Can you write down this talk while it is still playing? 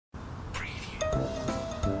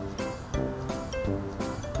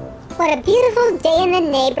What a beautiful day in the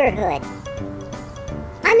neighborhood.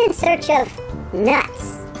 I'm in search of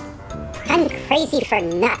nuts. I'm crazy for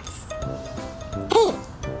nuts. Hey,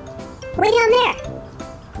 way down there.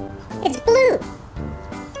 It's blue.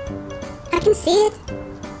 I can see it.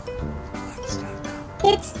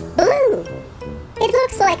 It's blue. It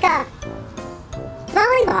looks like a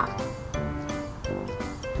volleyball.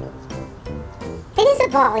 It is a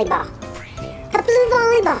volleyball. A blue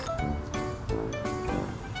volleyball.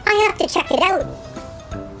 I have to check it out.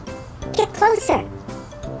 Get closer.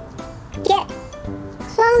 Get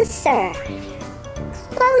closer.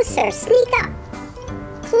 Closer. Sneak up.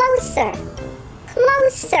 Closer.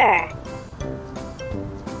 Closer.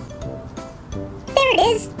 There it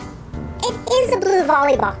is. It is a blue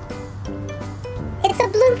volleyball. It's a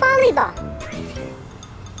blue volleyball.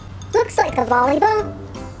 Looks like a volleyball.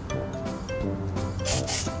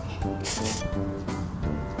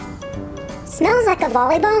 Smells like a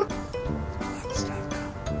volleyball.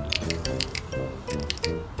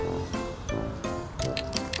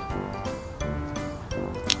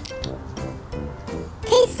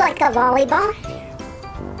 Tastes like a volleyball.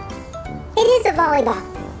 It is a volleyball.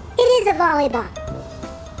 It is a volleyball.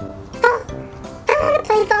 Oh, I want to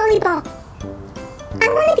play volleyball. I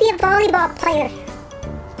want to be a volleyball player.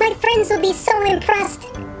 My friends will be so impressed.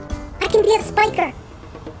 I can be a spiker.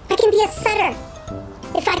 I can be a setter.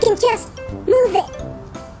 If I can just move it.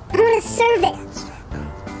 I want to serve it.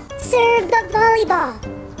 Serve the volleyball.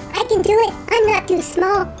 I can do it. I'm not too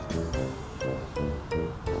small.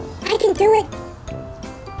 I can do it.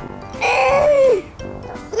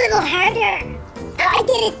 Little harder. Oh, I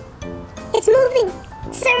did it. It's moving.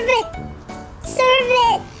 Serve it. Serve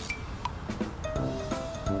it.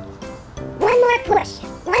 One more push.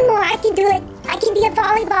 One more. I can do it. I can be a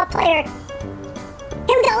volleyball player.